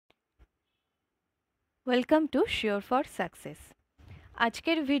Welcome to sure for success.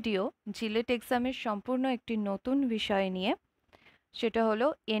 আজকের video JELET এক্সামের সম্পূর্ণ একটি নতুন বিষয় নিয়ে, সেটা হলো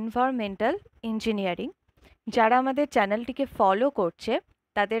এনভায়রনমেন্টাল ইঞ্জিনিয়ারিং। যারা আমাদের চ্যানেলটিকে ফলো করছে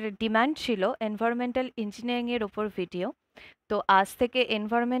তাদের ডিমান্ড ছিল এনভায়রনমেন্টাল ইঞ্জিনিয়ারিংয়ের ওপর ভিডিও। তো আজ থেকে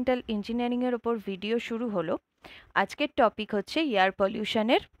এনভায়রনমেন্টাল ইঞ্জিনিয়ারিংয়ের ওপর ভিডিও শুরু হলো। আজকের টপিক হচ্ছে এয়ার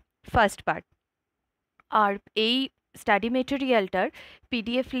পলিউশনের ফার্স্ট পার্ট। আর এই স্টাডি মেটেরিয়ালটার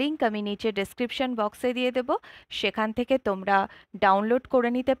পিডিএফ লিঙ্ক আমি নিচে ডেসক্রিপশন বক্সে দিয়ে দেবো, সেখান থেকে তোমরা ডাউনলোড করে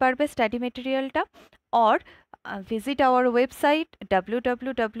নিতে পারবে study মেটেরিয়ালটা। Or visit our website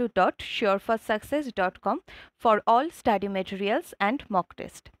www.sureforsuccess.com for all study materials and mock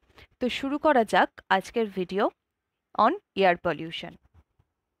test. তো শুরু করা যাক আজকের ভিডিও অন এয়ার পলিউশন।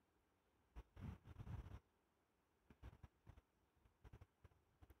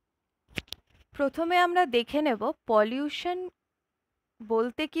 প্রথমে আমরা দেখে নেব পলিউশন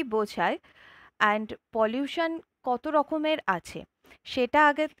বলতে কি বোঝায় অ্যান্ড পলিউশন কত রকমের আছে সেটা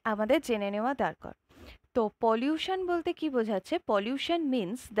আগে আমাদের জেনে নেওয়া দরকার। তো পলিউশন বলতে কি বোঝাচ্ছে? Pollution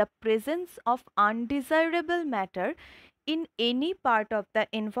means the presence of আনডিজাইরেবল matter in any part of the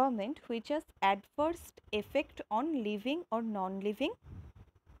environment which has adverse effect on living or non living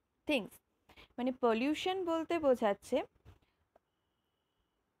things. মানে পলিউশন বলতে বোঝাচ্ছে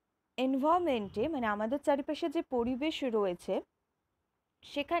এনভায়রনমেন্টে, মানে আমাদের চারিপাশে যে পরিবেশ রয়েছে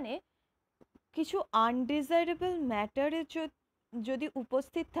সেখানে কিছু আনডিজাইরেবল ম্যাটারের যদি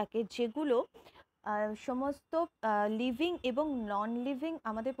উপস্থিত থাকে, যেগুলো সমস্ত লিভিং এবং নন লিভিং,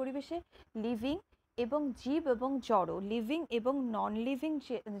 আমাদের পরিবেশে লিভিং এবং জীব এবং জড়, লিভিং এবং নন লিভিং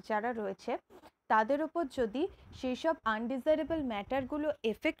যারা রয়েছে তাদের ওপর যদি সেই সব আনডিজাইরেবল ম্যাটারগুলো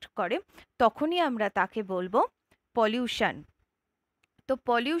এফেক্ট করে, তখনই আমরা তাকে বলবো পলিউশন। তো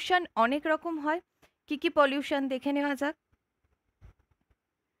পলিউশন অনেক রকম হয়। কি কি পলিউশন দেখে নেওয়া যাক।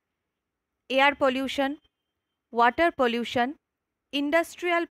 Air pollution, water pollution,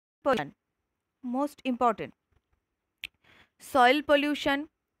 industrial pollution, most important, soil pollution,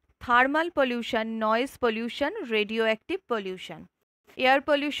 thermal pollution, noise pollution, radioactive pollution. Air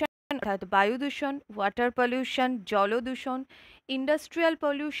pollution অর্থাৎ বায়ু দূষণ, ওয়াটার পলিউশন জল দূষণ, ইন্ডাস্ট্রিয়াল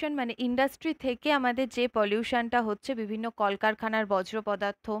পলিউশন মানে ইন্ডাস্ট্রি থেকে আমাদের যে পলিউশনটা হচ্ছে, বিভিন্ন কলকারখানার বজ্র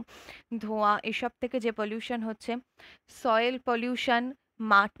পদার্থ, ধোঁয়া, এসব থেকে যে পলিউশন হচ্ছে। সয়েল পলিউশন,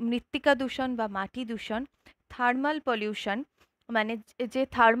 মৃত্তিকা দূষণ বা মাটি দূষণ। থার্মাল পলিউশন মানে যে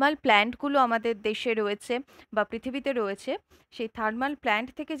থার্মাল প্ল্যান্টগুলো আমাদের দেশে রয়েছে বা পৃথিবীতে রয়েছে, সেই থার্মাল প্ল্যান্ট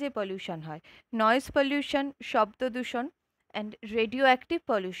থেকে যে পলিউশন হয়। নয়েজ পলিউশন, শব্দ দূষণ। অ্যান্ড রেডিও অ্যাক্টিভ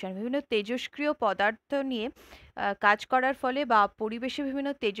পলিউশন, বিভিন্ন তেজস্ক্রিয় পদার্থ নিয়ে কাজ করার ফলে বা পরিবেশে বিভিন্ন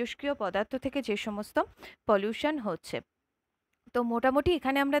তেজস্ক্রিয় পদার্থ থেকে যে সমস্ত পলিউশন হচ্ছে। তো মোটামুটি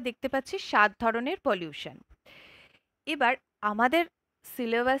এখানে আমরা দেখতে পাচ্ছি 7 ধরনের পলিউশন। এবার আমাদের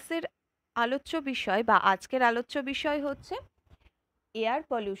সিলেবাসের আলোচ্য বিষয় বা আজকের আলোচ্য বিষয় হচ্ছে এয়ার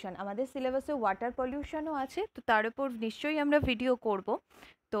পলিউশন। আমাদের সিলেবাসে ওয়াটার পলিউশনও আছে, তো তার উপর নিশ্চয়ই আমরা ভিডিও করব।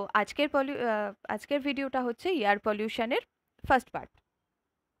 তো আজকের ভিডিওটা হচ্ছে এয়ার পলিউশনের ফার্স্ট পার্ট।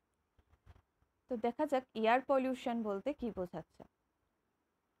 তো দেখা যাক এয়ার পলিউশন বলতে কি বোঝাচ্ছে।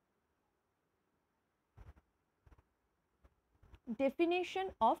 Definition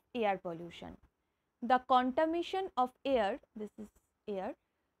of air pollution: the contamination of air, this is air,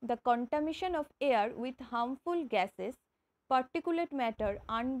 the contamination of air with harmful gases, particulate matter,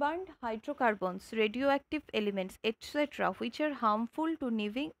 unburned hydrocarbons, radioactive elements, etc., which are harmful to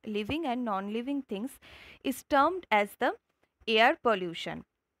living and non-living things, is termed as the air pollution.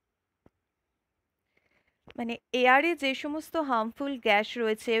 মানে এয়ারে যে সমস্ত harmful gas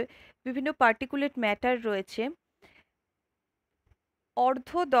রয়েছে, বিভিন্ন particulate matter রয়েছে,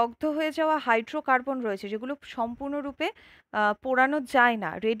 অর্ধদগ্ধ হয়ে যাওয়া hydrocarbon রয়েছে, যেগুলো সম্পূর্ণরূপে পোড়ানো যায় না,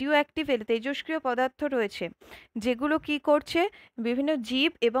 রেডিও অ্যাক্টিভ তেজস্ক্রিয় পদার্থ রয়েছে, যেগুলো কি করছে, বিভিন্ন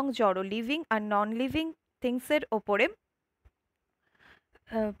জীব এবং জড়, লিভিং আর নন লিভিং থিংসের ওপরে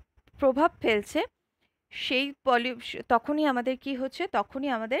প্রভাব ফেলছে। সেই তখনই আমাদের কি হচ্ছে, তখনই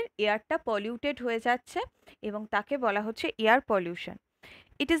আমাদের এয়ারটা পলিউটেড হয়ে যাচ্ছে এবং তাকে বলা হচ্ছে air pollution.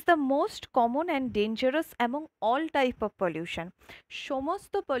 It is the most common and dangerous among all type of pollution.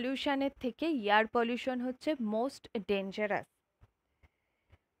 সমস্ত পলিউশনের থেকে এয়ার পলিউশন হচ্ছে মোস্ট ডেঞ্জারাস।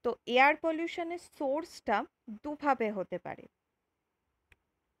 তো এয়ার পলিউশনের সোর্সটা দুভাবে হতে পারে,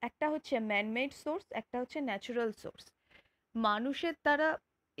 একটা হচ্ছে ম্যানমেড সোর্স, একটা হচ্ছে ন্যাচারাল সোর্স। মানুষের দ্বারা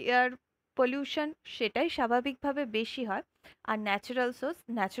এয়ার পলিউশন সেটাই স্বাভাবিকভাবে বেশি হয়। আর ন্যাচারাল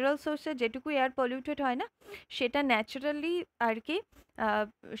সোর্সে যেটুকু এয়ার পলিউটেড হয় না, সেটা ন্যাচারালি আর কি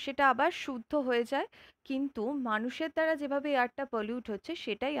সেটা আবার শুদ্ধ হয়ে যায়। কিন্তু মানুষের দ্বারা যেভাবে এয়ারটা পলিউট হচ্ছে,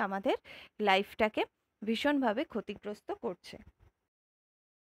 সেটাই আমাদের লাইফটাকে ভীষণভাবে ক্ষতিগ্রস্ত করছে।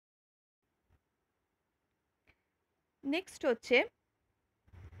 নেক্সট হচ্ছে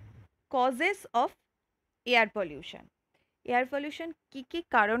causes of air pollution. Air pollution কী কী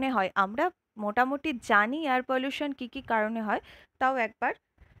কারণে হয়, আমরা মোটামুটি জানি এয়ার পলিউশন কী কী কারণে হয়, তাও একবার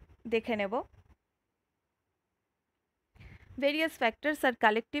দেখে নেব। Various factors are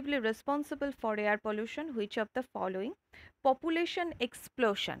collectively responsible for air pollution. Which of the following? Population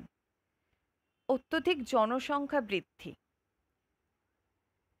explosion, অত্যধিক জনসংখ্যা বৃদ্ধি,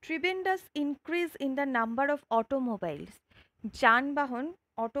 tremendous increase in the number of automobiles, যানবাহন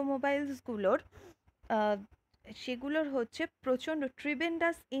অটোমোবাইলসগুলোর সেগুলোর হচ্ছে প্রচণ্ড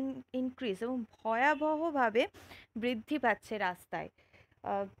ট্রিমেন্ডাস ইনক্রিজ এবং ভয়াবহভাবে বৃদ্ধি পাচ্ছে রাস্তায়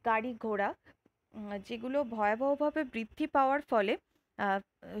গাড়ি ঘোড়া, যেগুলো ভয়াবহভাবে বৃদ্ধি পাওয়ার ফলে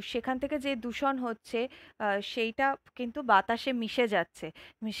সেখান থেকে যে দূষণ হচ্ছে সেইটা কিন্তু বাতাসে মিশে যাচ্ছে,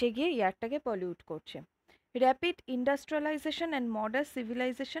 মিশে গিয়ে এয়ারটাকে পলিউট করছে। Rapid industrialisation and modern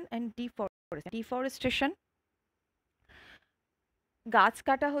civilization and deforestation, গাছ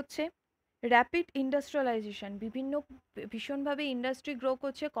কাটা হচ্ছে। র্যাপিড ইন্ডাস্ট্রিয়ালাইজেশন, বিভিন্ন ভীষণভাবে ইন্ডাস্ট্রি গ্রো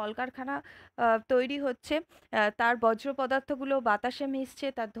করছে, কলকারখানা তৈরি হচ্ছে, তার বর্জ্য পদার্থগুলো বাতাসে মিশছে,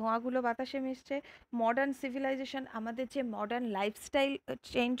 তার ধোঁয়াগুলো বাতাসে মিশছে। মডার্ন সিভিলাইজেশন, আমাদের যে মডার্ন লাইফস্টাইল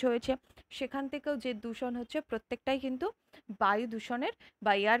চেঞ্জ হয়েছে সেখান থেকেও যে দূষণ হচ্ছে প্রত্যেকটাই কিন্তু বায়ু দূষণের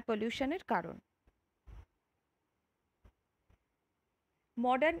বা এয়ার পলিউশনের কারণ।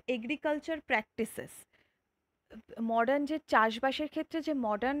 মডার্ন এগ্রিকালচার প্র্যাকটিসেস, মডার্ন যে চাষবাসের ক্ষেত্রে যে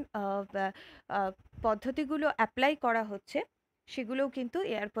মডার্ন পদ্ধতিগুলো অ্যাপ্লাই করা হচ্ছে সেগুলোও কিন্তু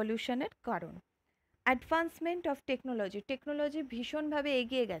এয়ার পলিউশনের কারণ। অ্যাডভান্সমেন্ট অফ টেকনোলজি, টেকনোলজি ভীষণভাবে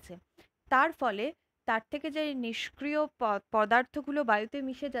এগিয়ে গেছে, তার ফলে তার থেকে যে নিষ্ক্রিয় পদার্থগুলো বায়ুতে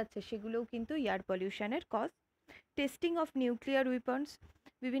মিশে যাচ্ছে সেগুলোও কিন্তু air পলিউশনের cause. Testing of nuclear weapons,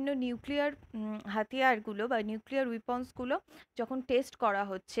 বিভিন্ন নিউক্লিয়ার হাতিয়ারগুলো বা নিউক্লিয়ার উইপন্সগুলো যখন টেস্ট করা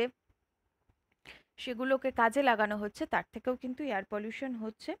হচ্ছে, সেগুলোকে কাজে লাগানো হচ্ছে, তার থেকেও কিন্তু এয়ার পলিউশন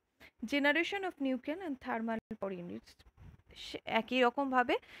হচ্ছে। Generation of nuclear and thermal power units, একই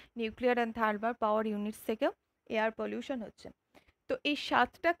রকমভাবে nuclear and thermal power units থেকেও এয়ার পলিউশন হচ্ছে। তো এই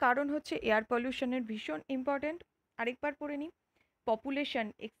 7টা কারণ হচ্ছে এয়ার পলিউশনের ভীষণ ইম্পর্ট্যান্ট। আরেকবার পড়ে নিই। Population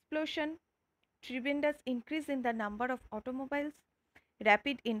explosion, tremendous increase in the number of automobiles,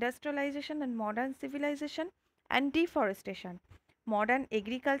 rapid industrialization and modern civilization and deforestation, modern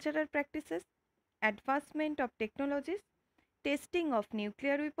agricultural practices, advancement of technologies, testing of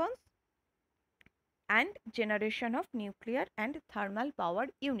nuclear weapons and generation of nuclear and thermal power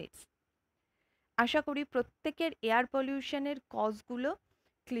units. আশা করি প্রত্যেকের air পলিউশনের কজগুলো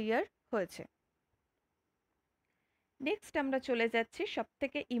clear হয়েছে। Next আমরা চলে যাচ্ছি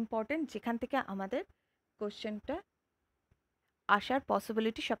সবথেকে important, যেখান থেকে আমাদের কোশ্চেনটা আসার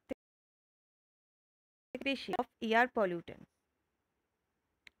পসিবিলিটি সবথেকে বেশি, of air pollutant.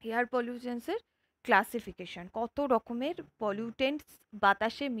 Air পলিউটেন্টসের classification, কত রকমের পলিউটেন্টস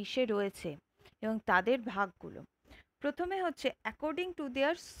বাতাসে মিশে রয়েছে এবং তাদের ভাগগুলো। প্রথমে হচ্ছে অ্যাকর্ডিং টু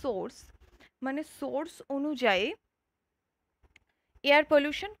দেয়ার সোর্স, মানে সোর্স অনুযায়ী এয়ার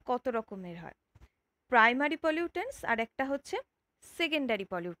পলিউশন কত রকমের হয়। প্রাইমারি পলিউটেন্টস আর একটা হচ্ছে সেকেন্ডারি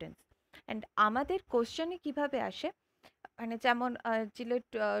পলিউটেন্টস। অ্যান্ড আমাদের কোশ্চেনে কিভাবে আসে, মানে যেমন জিলেট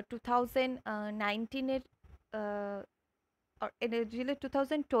 2019-এর জিলেট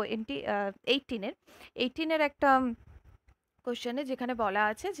 2018-এর একটা কোশ্চেনে যেখানে বলা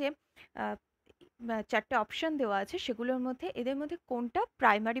আছে যে 4টে অপশন দেওয়া আছে, সেগুলোর মধ্যে এদের মধ্যে কোনটা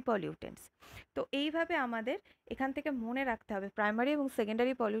প্রাইমারি পলিউটেন্টস। তো এইভাবে আমাদের এখান থেকে মনে রাখতে হবে, প্রাইমারি এবং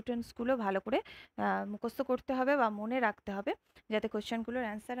সেকেন্ডারি পলিউটেন্টসগুলো ভালো করে মুখস্থ করতে হবে বা মনে রাখতে হবে, যাতে কোশ্চেনগুলোর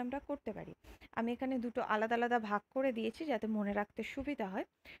অ্যান্সার আমরা করতে পারি। আমি এখানে দুটো আলাদা আলাদা ভাগ করে দিয়েছি যাতে মনে রাখতে সুবিধা হয়।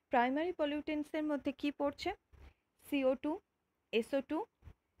 প্রাইমারি পলিউটেন্টসের মধ্যে কি পড়ছে? CO2, SO2,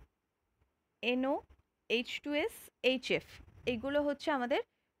 NO, H2S, HF, এগুলো হচ্ছে আমাদের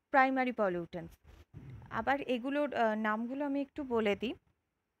প্রাইমারি পলিউটেন্টস। আবার এগুলোর নামগুলো আমি একটু বলে দিই,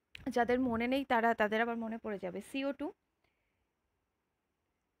 যাদের মনে নেই তাদের আবার মনে পড়ে যাবে। CO2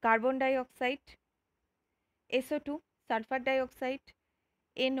 carbon die oxide, SO2 sulphur die oxide,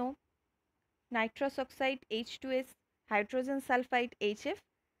 NO nitrous oxide, H2S hydrogen sulphide, HF।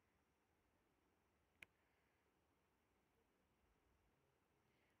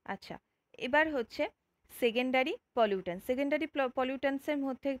 আচ্ছা, এবার হচ্ছে সেকেন্ডারি পলিউটেন্টস। সেকেন্ডারি পলিউটেন্টসের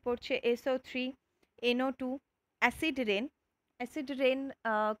মধ্যে পড়ছে SO3, NO2, acid rain. Acid rain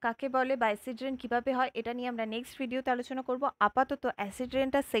কাকে বলে বা অ্যাসিড রেন কীভাবে হয় এটা নিয়ে আমরা নেক্সট ভিডিওতে আলোচনা করব। আপাতত অ্যাসিড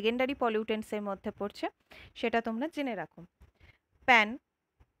রেনটা সেকেন্ডারি পলিউটেন্টসের মধ্যে পড়ছে, সেটা তোমরা জেনে রাখো। প্যান,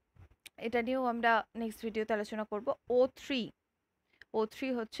 এটা নিয়েও আমরা নেক্সট ভিডিওতে আলোচনা করব। O3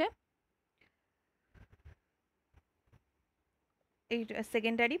 হচ্ছে এই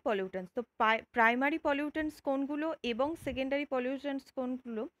সেকেন্ডারি পলিউটেন্টস। তো প্রাইমারি পলিউটেন্টস কোনগুলো এবং সেকেন্ডারি পলিউটেন্টস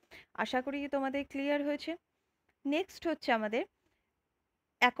কোনগুলো, আশা করি তোমাদের ক্লিয়ার হয়েছে। নেক্সট হচ্ছে আমাদের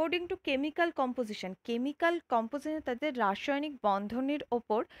অ্যাকর্ডিং টু কেমিক্যাল কম্পোজিশন তাদের রাসায়নিক বন্ধনের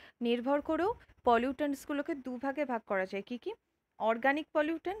ওপর নির্ভর করেও পলিউটেন্টসগুলোকে দুভাগে ভাগ করা যায়। কি কি? Organic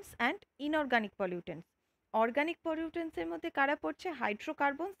pollutants and inorganic pollutants. Organic পলিউটেন্টসের মধ্যে কারা পড়ছে?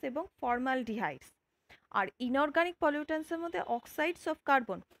 হাইড্রোকার্বনস এবং ফর্মালডিহাইডস। আর ইনঅর্গানিক পলিউটেন্টসের মধ্যে অক্সাইডস অফ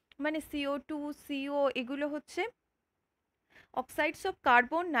কার্বন, মানে CO2, CO, এগুলো হচ্ছে oxides of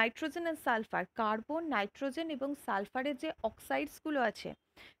carbon, nitrogen and sulphur. Carbon, nitrogen এবং সালফারের যে অক্সাইডসগুলো আছে,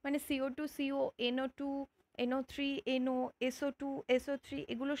 মানে CO2, CO, NO2, NO3, NO, SO2, SO3,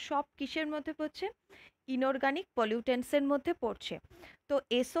 এগুলো সব কিসের মধ্যে পড়ছে? ইনঅর্গানিক পলিউটেন্টসের মধ্যে পড়ছে। তো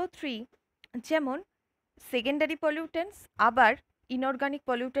SO3 যেমন সেকেন্ডারি পলিউটেন্টস, আবার ইনঅর্গানিক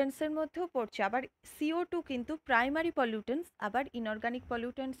পলিউটেন্টসের মধ্যেও পড়ছে। আবার CO2 কিন্তু প্রাইমারি পলিউটেন্টস, আবার ইনঅর্গানিক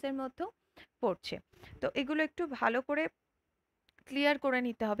পলিউটেন্টসের মধ্যেও পড়ছে। তো এগুলো একটু ভালো করে ক্লিয়ার করে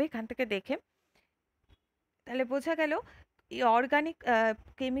নিতে হবে এখান থেকে দেখে। তাহলে বোঝা গেল এই অর্গানিক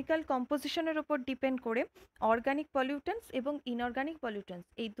কেমিক্যাল কম্পোজিশনের ওপর ডিপেন্ড করে অর্গানিক পলিউটেন্টস এবং ইনঅর্গানিক পলিউটেন্টস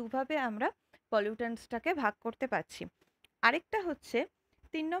এই দুভাবে আমরা পলিউটেন্টসটাকে ভাগ করতে পারছি। আরেকটা হচ্ছে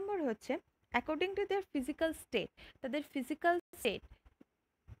 3 নম্বর হচ্ছে according to their physical state. তাদের ফিজিক্যাল স্টেট,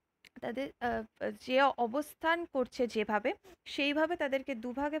 তাদের যে অবস্থান করছে যেভাবে, সেইভাবে তাদেরকে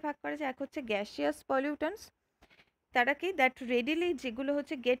দুভাগে ভাগ করা যায়। এক হচ্ছে গ্যাসিয়াস পলিউটেন্টস, তারা কি? দ্যাট রেডিলি, যেগুলো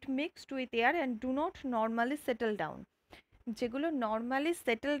হচ্ছে gate mixed with air and do not normally settle down. যেগুলো নর্মালি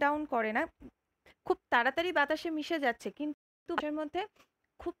সেটেল ডাউন করে না, খুব তাড়াতাড়ি বাতাসে মিশে যাচ্ছে কিন্তু এর মধ্যে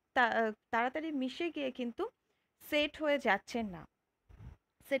খুব তাড়াতাড়ি মিশে গিয়ে কিন্তু সেট হয়ে যাচ্ছে না,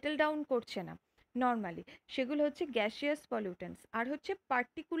 সেটেল ডাউন করছে না নর্মালি, সেগুলো হচ্ছে গ্যাসিয়াস পলিউটেন্টস। আর হচ্ছে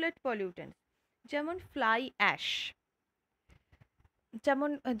পার্টিকুলেট পলিউটেন্টস, যেমন ফ্লাই অ্যাশ, যেমন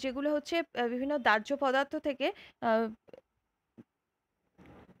যেগুলো হচ্ছে বিভিন্ন দাহ্য পদার্থ থেকে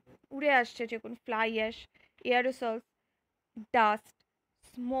উড়ে আসছে, যেমন fly ash, এয়ারোসলস, dust,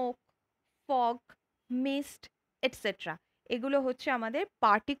 smoke, fog, mist, etcetera. এগুলো হচ্ছে আমাদের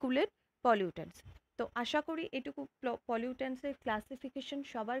পার্টিকুলেট পলিউটেন্টস। তো আশা করি এটুকু পলিউটেন্টসের ক্লাসিফিকেশন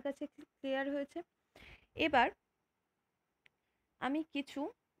সবার কাছে ক্লিয়ার হয়েছে। এবার আমি কিছু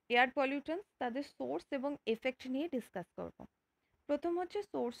এয়ার পলিউটেন্টস, তাদের সোর্স এবং এফেক্ট নিয়ে ডিসকাস করব। প্রথম হচ্ছে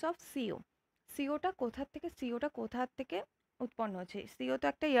সোর্স অফ সিও। সিওটা কোথা থেকে উৎপন্ন হচ্ছে? সিও তো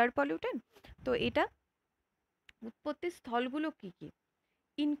একটা এয়ার পলিউটেন্ট। তো এটা উৎপত্তির স্থলগুলো কি কি?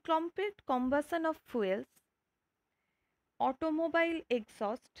 Incomplete combustion of fuels, automobile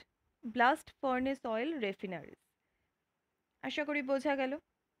exhaust, blast furnace oil, রেফিনারিজ। আশা করি বোঝা গেল।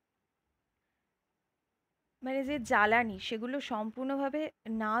 মানে যে জ্বালানি সেগুলো সম্পূর্ণভাবে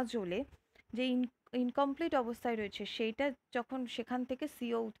না জ্বলে যে ইনকমপ্লিট অবস্থায় রয়েছে, সেইটা যখন সেখান থেকে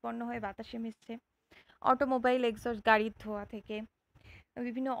সিও উৎপন্ন হয়ে বাতাসে মিশছে, অটোমোবাইল এক্সস্ট গাড়ির ধোঁয়া থেকে,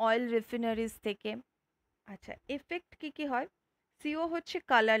 বিভিন্ন অয়েল রিফিনারিজ থেকে। আচ্ছা, এফেক্ট কি কি হয়? সিও হচ্ছে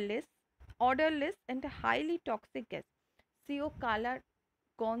colourless, odourless and highly toxic gas. CO colour,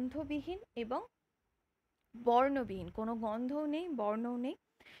 গন্ধবিহীন এবং বর্ণবিহীন, কোনো গন্ধও নেই, বর্ণও নেই,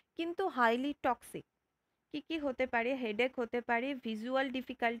 কিন্তু হাইলি টক্সিক। কি কি হতে পারে? হেডেক হতে পারে, ভিজুয়াল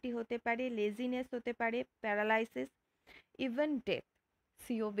ডিফিকাল্টি হতে পারে, লেজিনেস হতে পারে, প্যারালাইসিস, ইভেন ডেথ।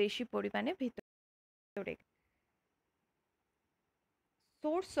 সিও বেশি পরিমাণে ভিতরে।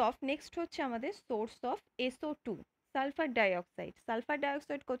 সোর্স অফ, নেক্সট হচ্ছে আমাদের source of SO2, sulphur dioxide. Sulphur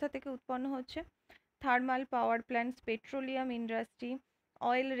dioxide কোথা থেকে উৎপন্ন হচ্ছে? Thermal power plants, petroleum industry,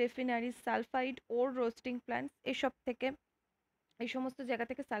 oil রিফিনারিজ, sulphide ওর রোস্টিং প্ল্যান্টস, এসব থেকে, এই সমস্ত জায়গা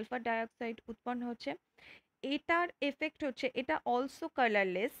থেকে সালফার ডাইঅক্সাইড উৎপন্ন হচ্ছে। এটার এফেক্ট হচ্ছে এটা also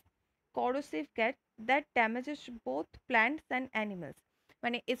colourless, corrosive gas that damages both plants and animals.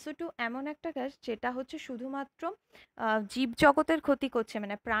 মানে SO2 এমন একটা গ্যাস যেটা হচ্ছে শুধুমাত্র জীবজগতের ক্ষতি করছে,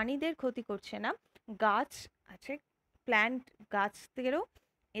 মানে প্রাণীদের ক্ষতি করছে না, গাছ আছে, প্ল্যান্ট, গাছদেরও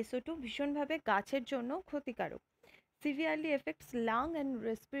SO2 ভীষণভাবে গাছের জন্য ক্ষতিকারক। Severely effects lung and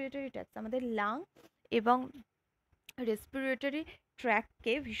respiratory tracts, আমাদের লাং এবং রেসপিরেটরি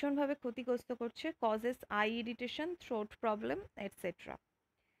ট্র্যাককে ভীষণভাবে ক্ষতিগ্রস্ত করছে, causes I irritation, throat problem, etcetera.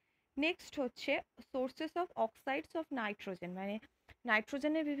 Next হচ্ছে sources of oxides of nitrogen, মানে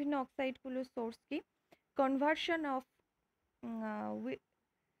নাইট্রোজেনের বিভিন্ন অক্সাইডগুলোর সোর্স কি? Conversion of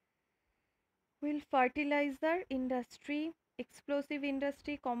wheel fertiliser industry, explosive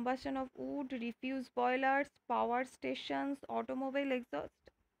industry, combustion of wood, refuse boilers, power stations, automobile exhaust,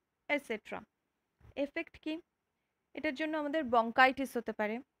 etcetera. Effect কি? এটার জন্য আমাদের bronchitis হতে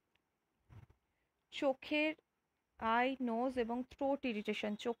পারে, চোখের, আই, নোজ এবং থ্রোট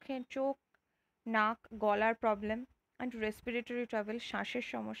ইরিটেশন, চোখ, নাক, গলার প্রবলেম and respiratory trouble, শ্বাসের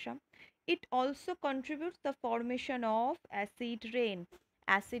সমস্যা. It also contributes the formation of acid rain.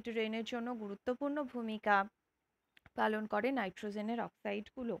 Acid রেনের জন্য গুরুত্বপূর্ণ ভূমিকা পালন করে নাইট্রোজেনের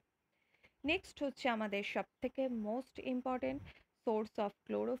অক্সাইডগুলো. নেক্সট হচ্ছে আমাদের সবথেকে most important source of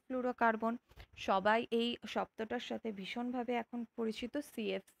chlorofluorocarbon. সবাই এই শব্দটার সাথে ভীষণভাবে এখন পরিচিত,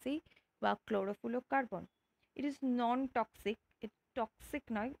 সিএফসি বা chlorofluorocarbon. It is non toxic, toxic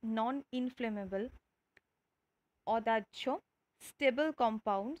নয়, নন inflammable, অদাহ্য, stable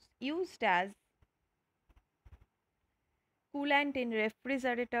compounds used as coolant in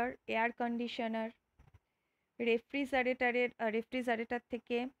refrigerator, air conditioner, refrigerator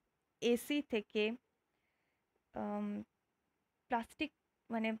থেকে, এসি থেকে, প্লাস্টিক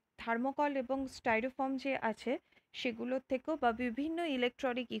মানে থার্মোকল এবং স্টাইরোফর্ম যে আছে সেগুলোর থেকেও বা বিভিন্ন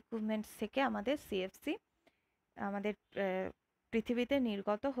ইলেকট্রনিক ইকুইপমেন্টস থেকে আমাদের সিএফসি আমাদের পৃথিবীতে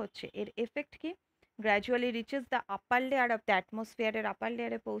নির্গত হচ্ছে. এর এফেক্ট কি? Gradually reaches the upper layer of the অ্যাটমসফিয়ারের আপার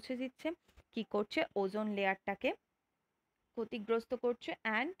লেয়ারে পৌঁছে দিচ্ছে. কি করছে? ওজোন লেয়ারটাকে ক্ষতিগ্রস্ত করছে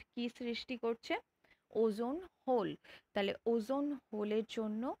অ্যান্ড কি সৃষ্টি করছে? Ozone whole. তাহলে ওজোন হোলের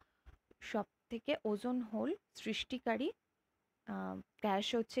জন্য সব থেকে ওজোন হোল সৃষ্টিকারী গ্যাস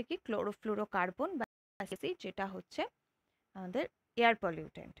হচ্ছে কি? ক্লোরোফ্লুরোকার্বন বা অ্যাসিড, যেটা হচ্ছে আমাদের এয়ার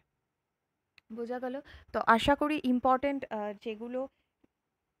পলিউটেন্ট. বোঝা গেল? তো আশা করি যেগুলো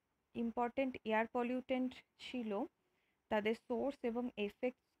ইম্পর্টেন্ট এয়ার পলিউটেন্ট ছিল তাদের সোর্স এবং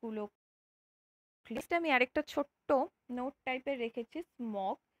এফেক্টসগুলো. নেক্সট আমি আরেকটা ছোট্ট নোট টাইপের রেখেছি,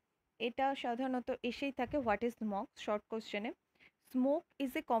 স্মগ. এটা সাধারণত এসেই থাকে, হোয়াট ইজ স্মগ, শর্ট কোশ্চেনে. Smoke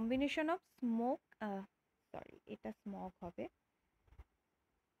is a combination of smoke, এটা স্মগ হবে.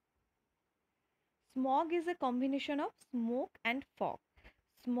 Smog is a combination of smoke and fog.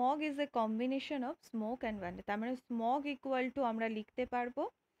 Smog is a combination of smoke and wind. তার মানে smog equal to আমরা লিখতে পারবো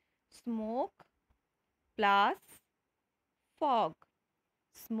smoke plus fog.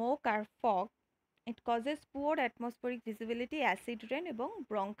 Smoke R fog, it causes poor atmospheric visibility, acid rain এবং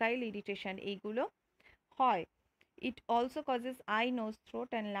bronchial irritation এইগুলো হয়. It also causes eye, nose, throat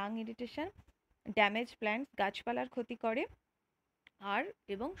and lung irritation, damage plants, গাছপালার ক্ষতি করে আর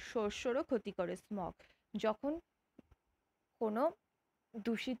এবং শস্যরও ক্ষতি করে স্মগ. যখন কোনো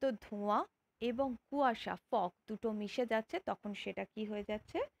দূষিত ধোঁয়া এবং কুয়াশা, ফগ দুটো মিশে যাচ্ছে তখন সেটা কি হয়ে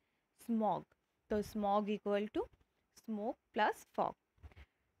যাচ্ছে? স্মগ. তো smog equal to smoke plus fog.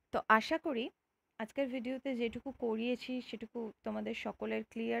 তো আশা করি আজকের ভিডিওতে যেটুকু করিয়েছি সেটুকু তোমাদের সকলের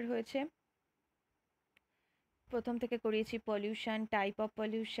ক্লিয়ার হয়েছে. প্রথম থেকে করিয়েছি pollution, type of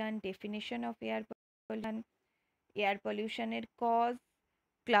pollution, definition of air pollution, air পলিউশনের cause,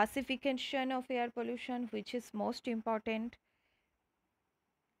 classification of air pollution which is most important,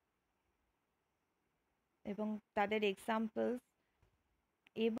 এবং তাদের এক্সাম্পলস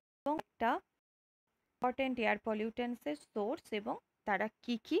এবং একটা ইম্পর্টেন্ট এয়ার পলিউটেন্টসের সোর্স এবং তারা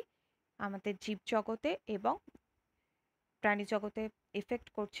কি কি আমাদের জীবজগতে এবং প্রাণী জগতে এফেক্ট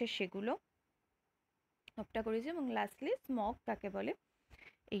করছে সেগুলো সবটা করেছি. এবং লাস্টলি স্মগ কাকে বলে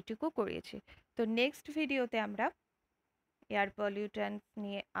এইটুকু করিয়েছি. তো নেক্সট ভিডিওতে আমরা এয়ার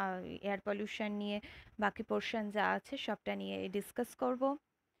পলিউশন নিয়ে বাকি পোর্শন যা আছে সবটা নিয়ে ডিসকাস করব.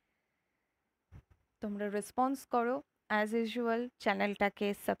 তোমরা রেসপন্স করো অ্যাজ ইউজুয়াল, চ্যানেলটাকে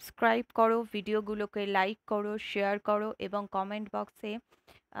সাবস্ক্রাইব করো, ভিডিওগুলোকে লাইক করো, শেয়ার করো এবং কমেন্ট বক্সে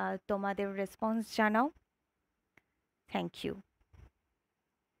তোমাদের রেসপন্স জানাও. Thank you.